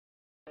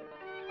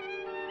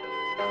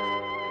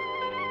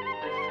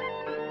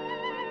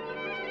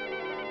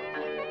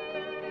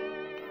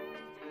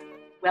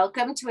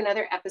Welcome to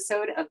another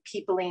episode of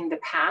Peopling the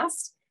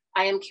Past.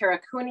 I am Kara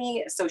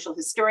Cooney, a social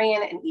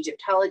historian and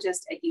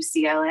Egyptologist at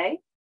UCLA,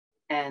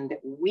 and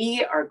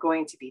we are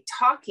going to be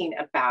talking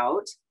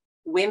about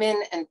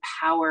women and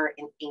power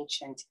in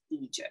ancient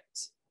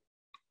Egypt.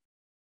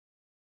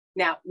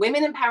 Now,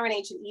 women and power in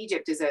ancient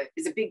Egypt is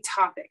a big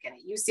topic, and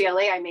at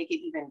UCLA, I make it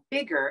even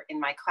bigger in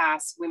my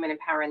class, Women and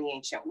Power in the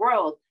Ancient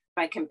World,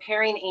 by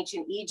comparing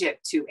ancient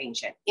Egypt to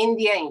ancient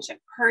India,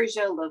 ancient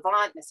Persia,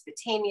 Levant,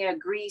 Mesopotamia,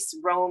 Greece,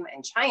 Rome,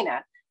 and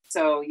China.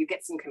 So you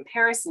get some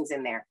comparisons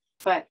in there.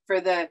 But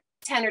for the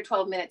 10 or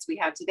 12 minutes we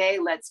have today,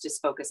 let's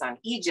just focus on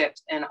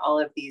Egypt and all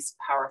of these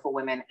powerful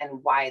women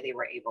and why they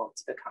were able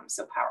to become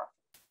so powerful.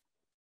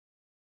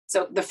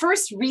 So the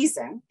first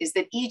reason is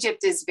that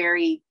Egypt is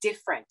very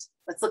different.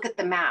 Let's look at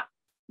the map.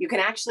 You can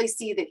actually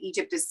see that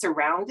Egypt is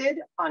surrounded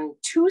on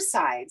two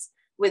sides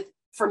with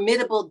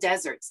formidable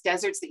deserts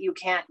that you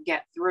can't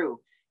get through,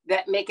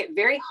 that make it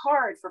very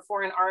hard for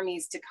foreign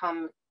armies to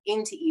come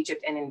into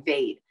Egypt and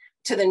invade.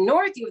 To the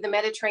north, you have the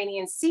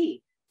Mediterranean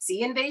Sea.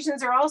 Sea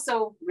invasions are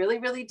also really,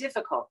 really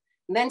difficult.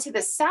 And then to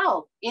the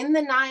south, in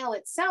the Nile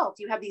itself,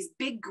 you have these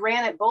big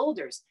granite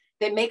boulders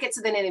that make it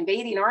so that an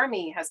invading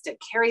army has to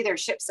carry their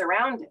ships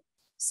around it.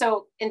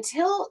 So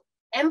until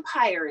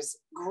empires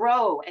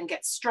grow and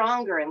get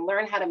stronger and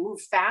learn how to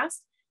move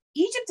fast,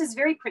 Egypt is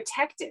very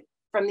protected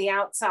from the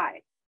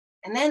outside.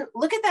 And then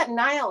look at that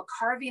Nile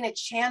carving a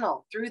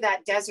channel through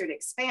that desert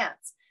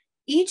expanse.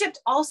 Egypt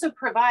also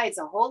provides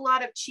a whole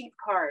lot of cheap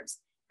carbs,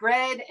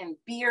 bread and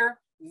beer,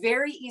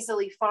 very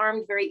easily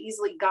farmed, very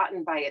easily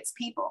gotten by its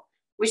people,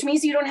 which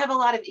means you don't have a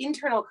lot of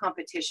internal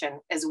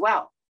competition as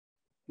well.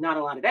 Not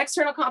a lot of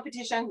external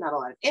competition, not a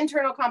lot of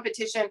internal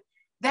competition.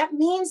 That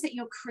means that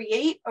you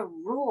create a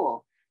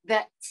rule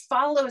that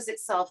follows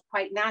itself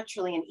quite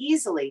naturally and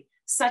easily,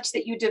 such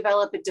that you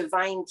develop a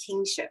divine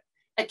kingship,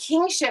 a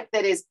kingship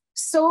that is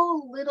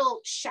so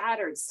little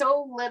shattered,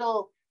 so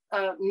little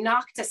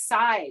knocked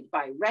aside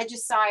by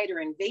regicide or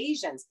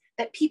invasions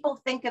that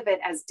people think of it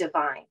as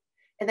divine.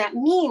 And that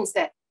means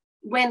that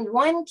when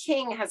one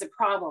king has a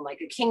problem, like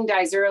a king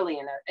dies early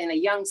and a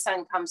young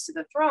son comes to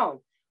the throne,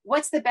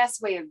 what's the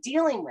best way of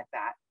dealing with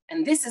that?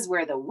 And this is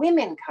where the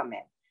women come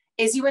in,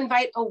 is you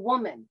invite a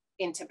woman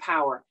into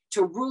power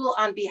to rule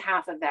on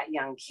behalf of that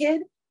young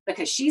kid,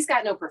 because she's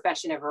got no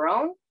profession of her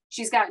own.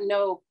 She's got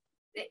no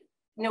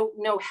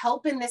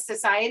help in this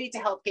society to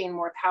help gain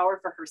more power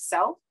for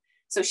herself.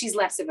 So she's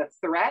less of a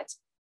threat.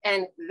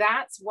 And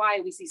that's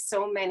why we see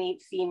so many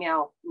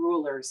female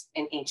rulers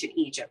in ancient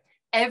Egypt.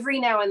 Every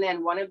now and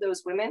then, one of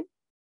those women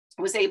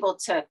was able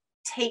to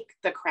take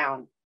the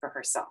crown for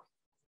herself.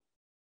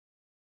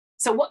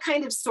 So what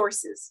kind of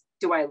sources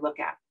do I look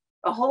at?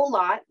 A whole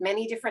lot,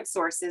 many different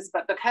sources,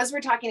 but because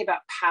we're talking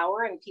about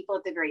power and people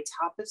at the very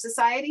top of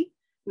society,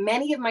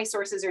 many of my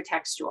sources are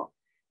textual.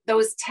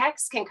 Those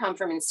texts can come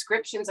from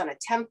inscriptions on a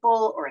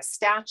temple or a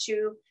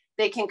statue.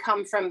 They can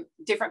come from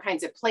different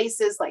kinds of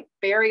places like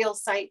burial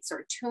sites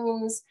or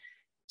tombs.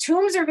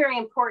 Tombs are very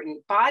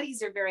important.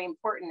 Bodies are very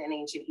important in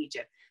ancient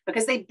Egypt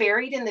because they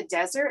buried in the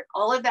desert.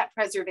 All of that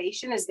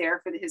preservation is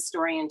there for the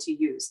historian to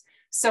use.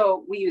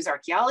 So we use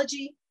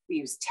archaeology, we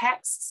use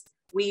texts,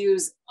 we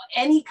use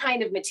any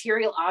kind of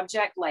material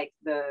object like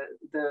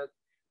the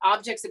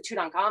objects of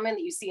Tutankhamun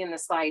that you see in the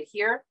slide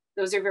here.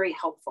 Those are very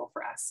helpful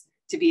for us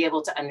to be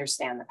able to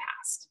understand the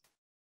past.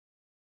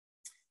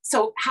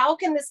 So how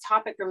can this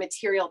topic or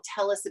material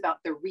tell us about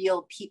the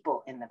real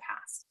people in the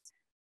past?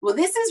 Well,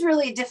 this is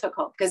really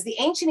difficult because the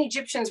ancient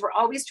Egyptians were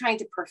always trying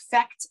to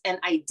perfect and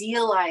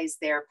idealize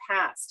their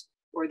past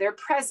or their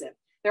present.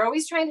 They're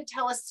always trying to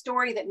tell a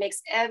story that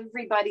makes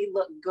everybody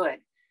look good.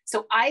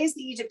 So I, as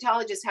the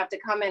Egyptologist, have to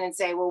come in and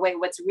say, well, wait,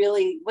 what's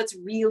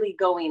really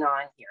going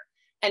on here?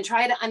 And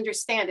try to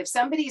understand. If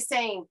somebody's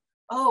saying,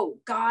 oh,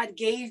 God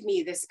gave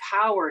me this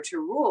power to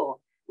rule.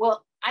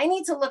 Well, I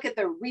need to look at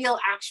the real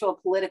actual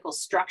political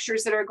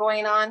structures that are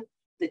going on,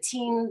 the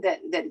team that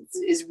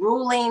is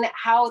ruling,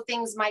 how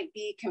things might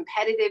be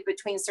competitive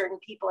between certain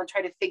people, and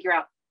try to figure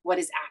out what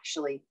is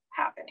actually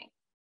happening.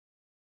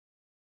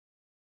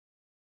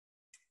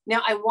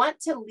 Now, I want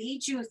to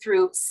lead you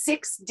through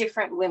 6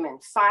 different women,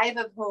 5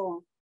 of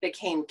whom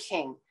became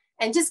king,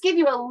 and just give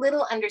you a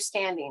little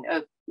understanding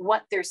of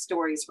what their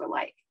stories were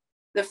like.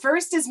 The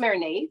first is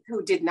Merneith,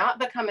 who did not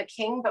become a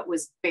king, but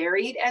was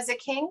buried as a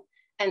king.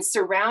 And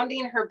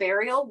surrounding her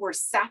burial were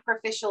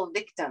sacrificial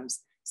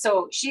victims.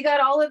 So she got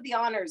all of the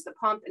honors, the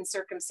pomp and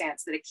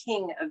circumstance that a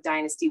king of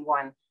Dynasty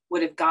 1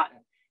 would have gotten.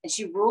 And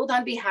she ruled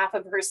on behalf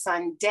of her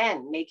son,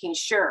 Den, making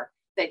sure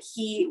that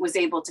he was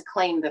able to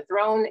claim the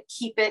throne,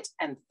 keep it,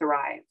 and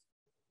thrive.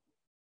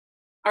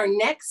 Our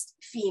next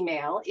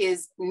female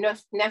is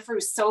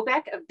Nefru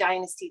Sobek of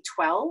Dynasty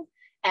 12.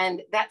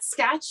 And that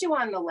statue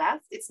on the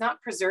left, it's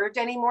not preserved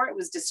anymore. It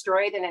was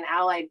destroyed in an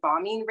Allied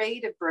bombing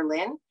raid of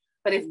Berlin.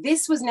 But if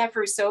this was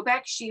Nefru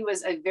Sobek, she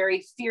was a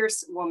very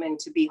fierce woman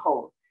to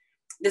behold.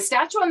 The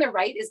statue on the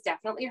right is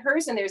definitely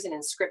hers, and there's an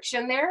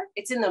inscription there.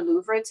 It's in the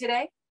Louvre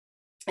today.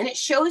 And it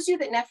shows you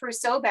that Nefer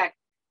Sobek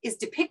is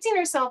depicting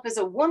herself as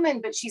a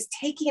woman, but she's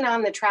taking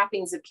on the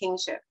trappings of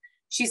kingship.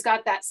 She's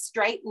got that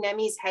striped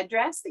Nemes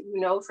headdress that you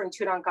know from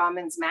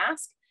Tutankhamun's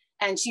mask,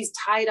 and she's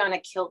tied on a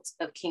kilt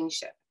of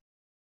kingship.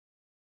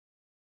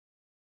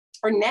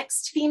 Our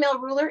next female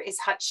ruler is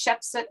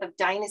Hatshepsut of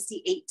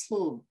Dynasty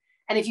 18.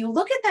 And if you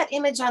look at that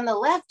image on the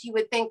left, you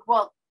would think,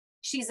 well,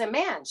 she's a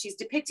man. She's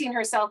depicting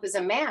herself as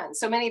a man.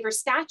 So many of her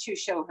statues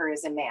show her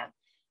as a man.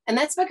 And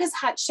that's because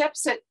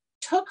Hatshepsut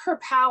took her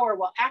power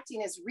while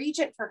acting as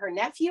regent for her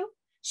nephew.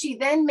 She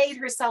then made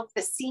herself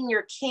the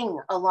senior king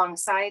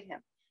alongside him.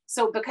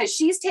 So because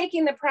she's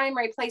taking the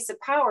primary place of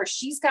power,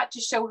 she's got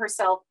to show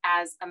herself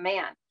as a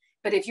man.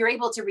 But if you're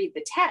able to read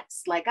the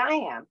text like I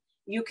am,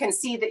 you can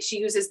see that she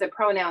uses the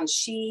pronouns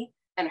she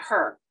and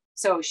her.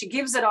 So she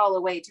gives it all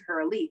away to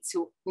her elites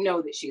who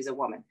know that she's a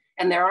woman.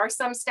 And there are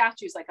some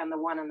statues, like on the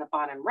one on the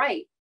bottom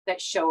right,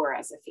 that show her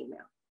as a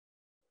female.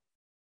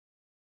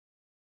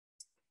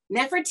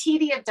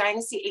 Nefertiti of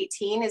Dynasty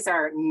 18 is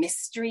our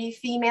mystery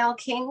female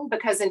king,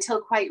 because until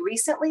quite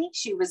recently,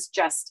 she was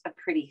just a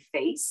pretty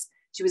face.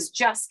 She was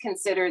just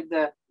considered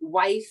the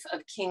wife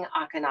of King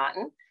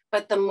Akhenaten.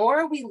 But the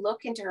more we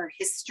look into her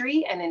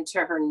history and into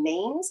her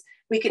names,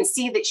 we can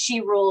see that she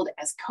ruled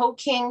as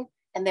co-king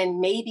and then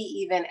maybe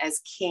even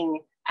as king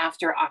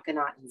after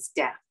Akhenaten's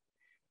death.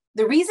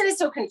 The reason it's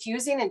so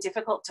confusing and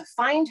difficult to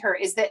find her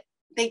is that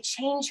they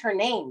change her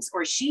names,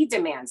 or she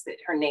demands that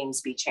her names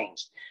be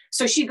changed.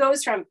 So she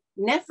goes from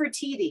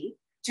Nefertiti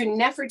to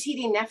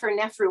Nefertiti Nefer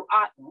Nefru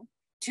Aten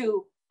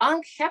to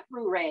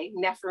Ankheprure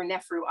Nefer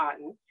Nefru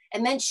Aten,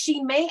 and then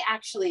she may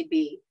actually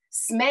be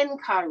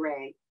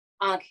Smenkare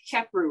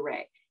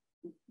Ankheprure.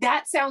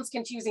 That sounds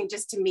confusing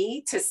just to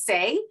me to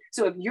say.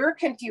 So if you're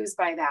confused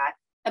by that,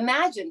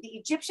 imagine the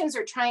Egyptians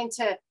are trying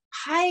to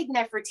hide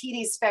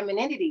Nefertiti's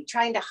femininity,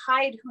 trying to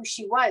hide who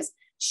she was,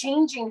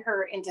 changing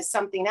her into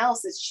something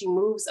else as she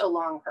moves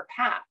along her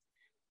path.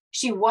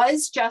 She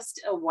was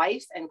just a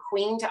wife and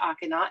queen to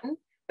Akhenaten,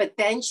 but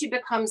then she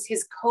becomes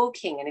his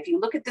co-king. And if you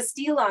look at the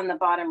stela on the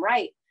bottom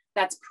right,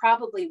 that's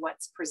probably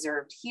what's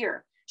preserved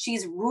here.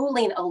 She's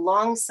ruling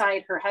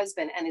alongside her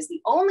husband and is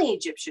the only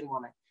Egyptian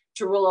woman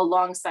to rule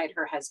alongside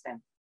her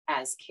husband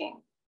as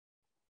king.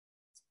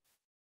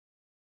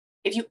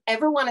 If you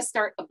ever want to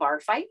start a bar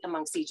fight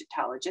amongst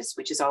Egyptologists,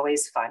 which is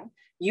always fun,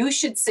 you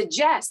should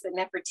suggest that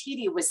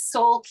Nefertiti was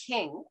sole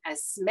king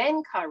as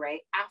Smenkare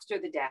after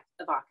the death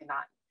of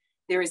Akhenaten.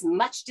 There is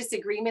much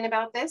disagreement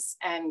about this,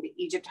 and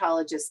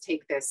Egyptologists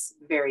take this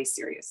very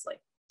seriously.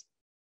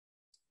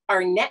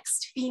 Our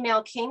next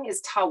female king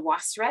is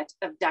Tawasret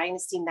of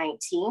Dynasty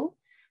 19.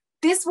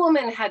 This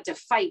woman had to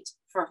fight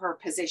for her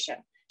position.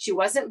 She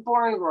wasn't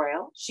born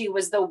royal. She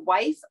was the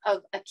wife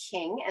of a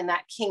king, and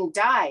that king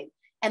died.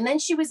 And then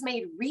she was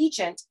made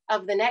regent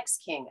of the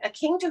next king, a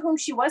king to whom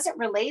she wasn't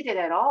related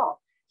at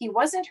all. He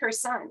wasn't her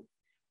son.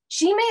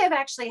 She may have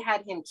actually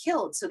had him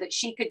killed so that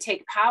she could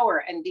take power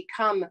and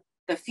become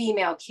the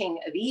female king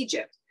of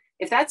Egypt.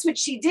 If that's what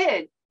she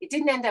did, it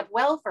didn't end up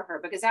well for her,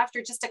 because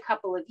after just a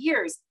couple of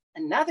years,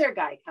 another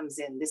guy comes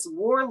in, this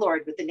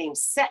warlord with the name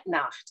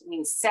Setnacht,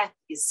 means Seth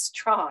is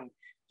strong.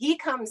 He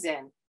comes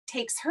in,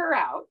 takes her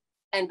out,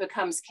 and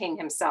becomes king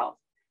himself.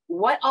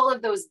 What all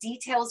of those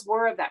details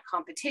were of that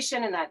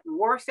competition and that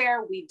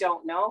warfare, we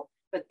don't know,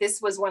 but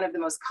this was one of the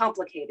most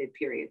complicated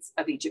periods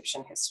of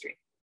Egyptian history.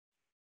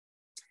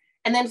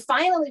 And then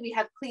finally, we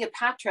have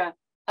Cleopatra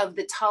of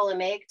the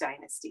Ptolemaic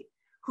dynasty,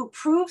 who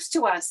proves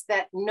to us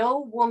that no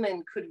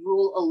woman could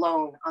rule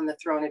alone on the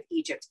throne of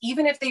Egypt,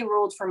 even if they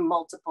ruled for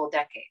multiple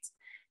decades.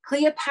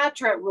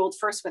 Cleopatra ruled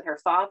first with her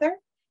father,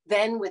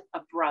 then with a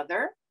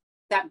brother.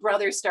 That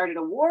brother started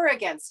a war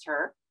against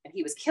her, and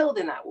he was killed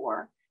in that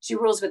war. She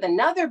rules with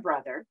another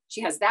brother.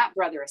 She has that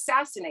brother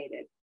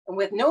assassinated. And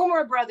with no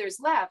more brothers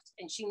left,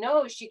 and she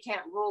knows she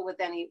can't rule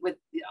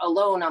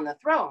alone on the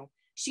throne,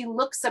 she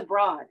looks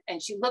abroad,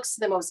 and she looks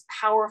to the most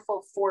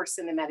powerful force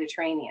in the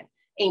Mediterranean,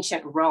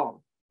 ancient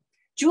Rome.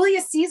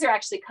 Julius Caesar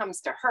actually comes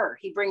to her.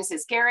 He brings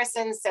his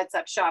garrison, sets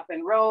up shop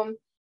in Rome.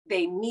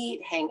 They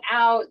meet, hang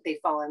out, they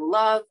fall in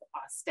love,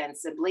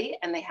 ostensibly,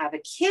 and they have a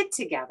kid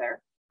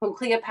together whom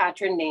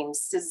Cleopatra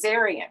names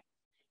Caesarion.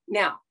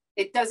 Now,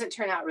 it doesn't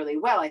turn out really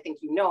well, I think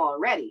you know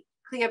already.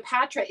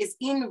 Cleopatra is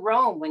in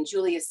Rome when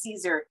Julius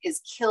Caesar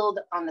is killed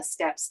on the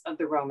steps of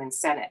the Roman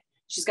Senate.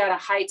 She's got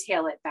to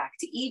hightail it back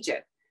to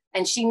Egypt.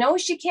 And she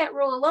knows she can't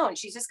rule alone.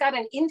 She's just got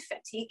an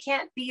infant. He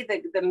can't be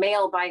the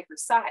male by her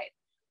side.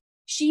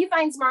 She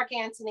finds Mark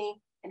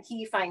Antony and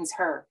he finds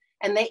her.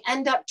 And they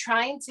end up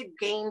trying to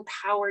gain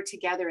power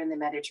together in the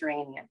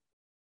Mediterranean.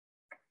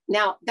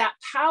 Now, that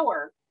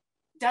power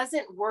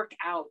doesn't work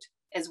out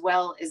as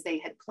well as they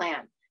had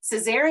planned.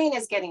 Caesarion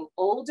is getting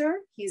older.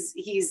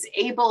 He's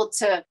able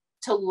to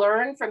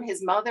learn from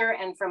his mother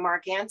and from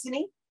Mark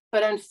Antony.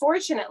 But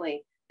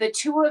unfortunately, the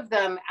two of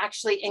them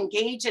actually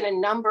engage in a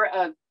number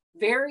of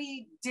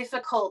very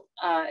difficult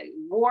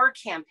war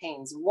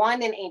campaigns,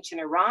 one in ancient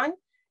Iran,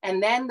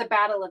 and then the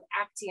Battle of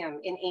Actium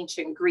in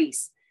ancient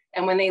Greece.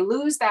 And when they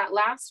lose that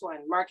last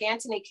one, Mark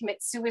Antony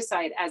commits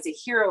suicide as a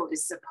hero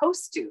is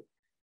supposed to.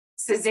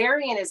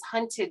 Caesarion is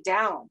hunted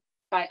down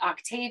by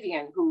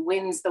Octavian, who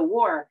wins the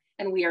war,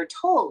 and we are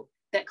told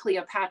that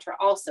Cleopatra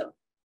also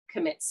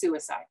commits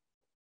suicide.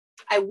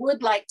 I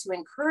would like to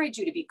encourage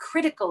you to be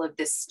critical of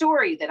this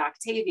story that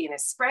Octavian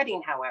is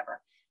spreading,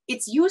 however.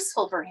 It's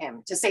useful for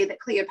him to say that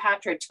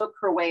Cleopatra took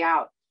her way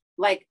out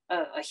like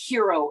a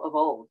hero of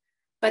old,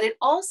 but it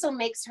also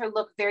makes her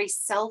look very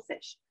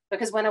selfish,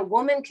 because when a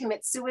woman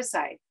commits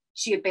suicide,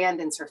 she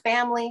abandons her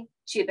family,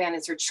 she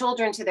abandons her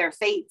children to their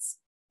fates,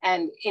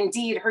 and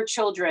indeed her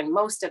children,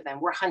 most of them,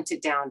 were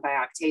hunted down by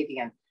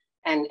Octavian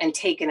and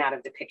taken out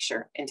of the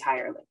picture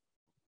entirely.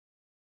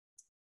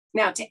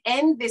 Now, to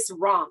end this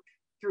romp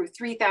through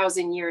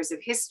 3,000 years of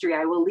history,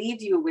 I will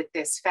leave you with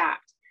this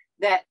fact,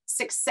 that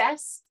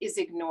success is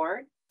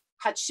ignored.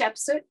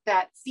 Hatshepsut,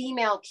 that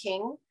female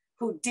king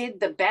who did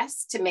the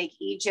best to make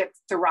Egypt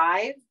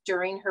thrive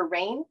during her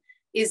reign,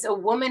 is a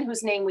woman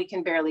whose name we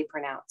can barely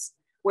pronounce.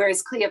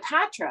 Whereas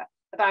Cleopatra,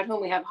 about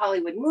whom we have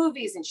Hollywood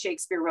movies and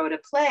Shakespeare wrote a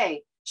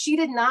play, she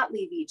did not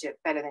leave Egypt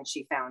better than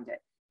she found it.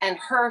 And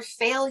her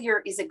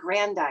failure is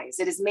aggrandized.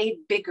 It is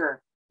made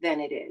bigger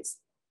than it is.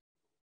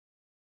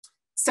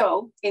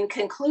 So in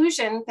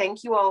conclusion,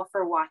 thank you all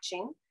for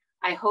watching.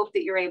 I hope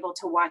that you're able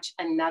to watch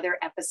another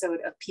episode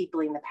of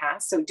Peopling the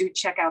Past. So do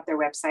check out their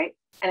website.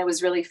 And it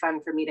was really fun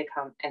for me to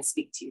come and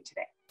speak to you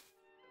today.